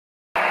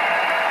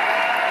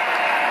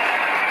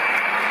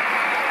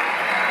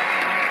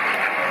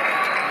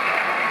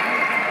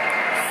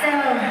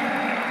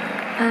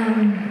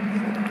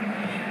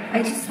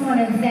I just want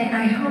to thank,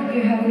 I hope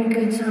you're having a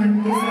good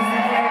time. This is a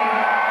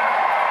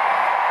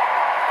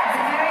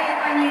very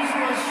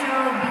unusual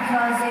show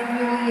because it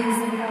really is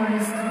an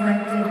artist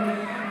collective.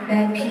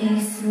 That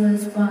piece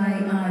was by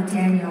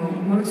Daniel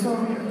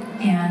Wurzel,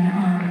 and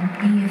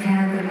we have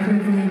had the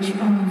privilege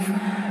of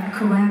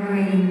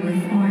collaborating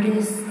with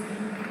artists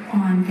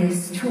on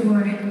this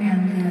tour,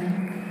 and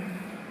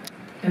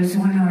there's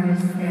one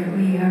artist that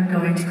we are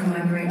going to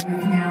collaborate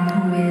with now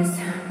who is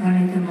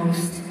one of the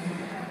most,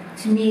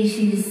 to me,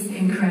 she's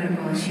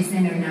incredible. She's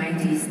in her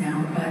 90s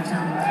now, but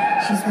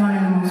she's one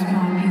of the most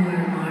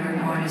popular modern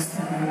artists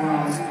in the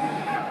world.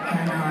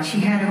 And she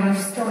had a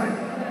rough start,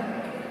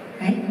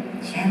 right?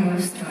 She had a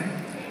rough start.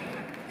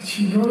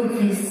 She wrote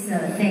this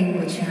thing,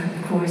 which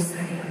of course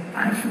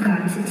I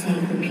forgot to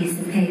take the piece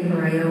of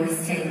paper I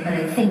always take, but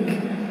I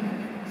think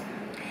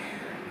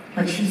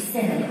what she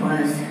said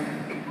was,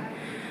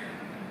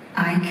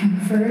 I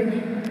convert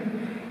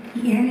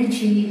the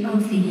energy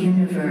of the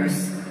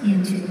universe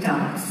into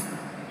dots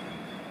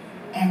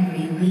and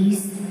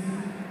release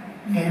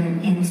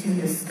them into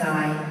the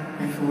sky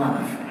with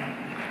love.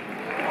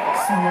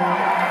 So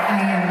I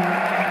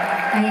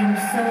am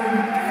so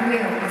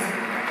thrilled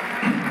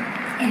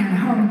and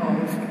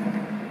humbled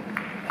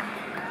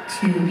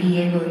to be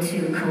able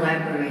to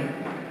collaborate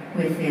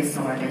with this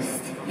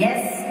artist.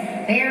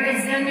 Yes, there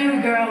is a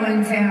new girl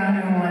in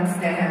town who wants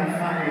to have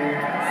fun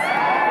with us.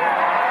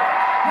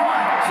 1,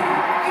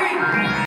 2, 3.